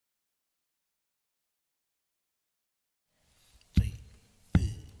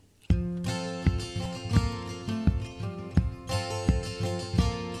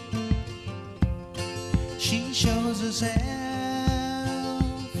knows herself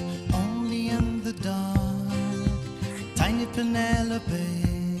only in the dark. Tiny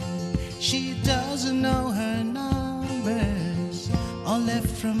Penelope, she doesn't know her numbers, all left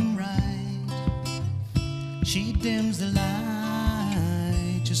from right. She dims the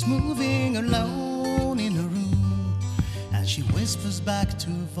light, just moving alone in her room, and she whispers back to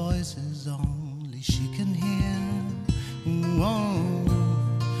voices only she can hear. Whoa.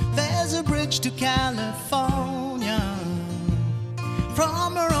 There's a bridge to California,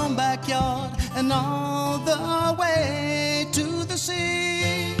 from her own backyard and all the way to the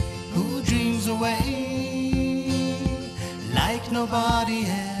sea. Who dreams away like nobody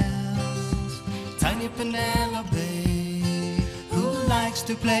else? Tiny Penelope, who likes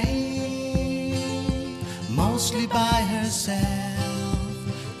to play mostly by herself.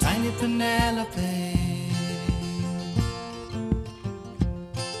 Tiny Penelope.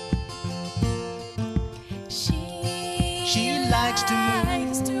 She likes to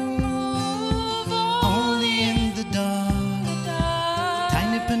move only in the dark.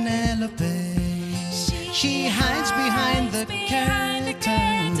 Tiny Penelope, she hides behind the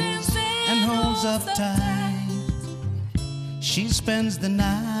curtains and holds up tight. She spends the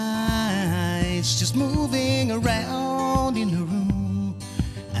nights just moving around in her room,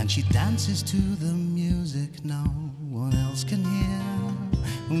 and she dances to the music no one else can hear.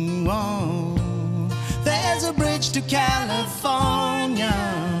 Whoa. There's a bridge to California,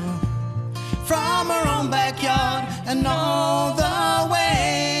 from her own backyard and all the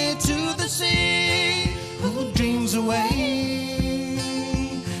way to the sea. Who dreams away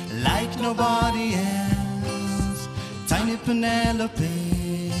like nobody else? Tiny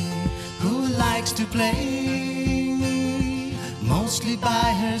Penelope, who likes to play mostly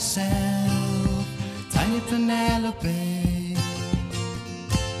by herself. Tiny Penelope.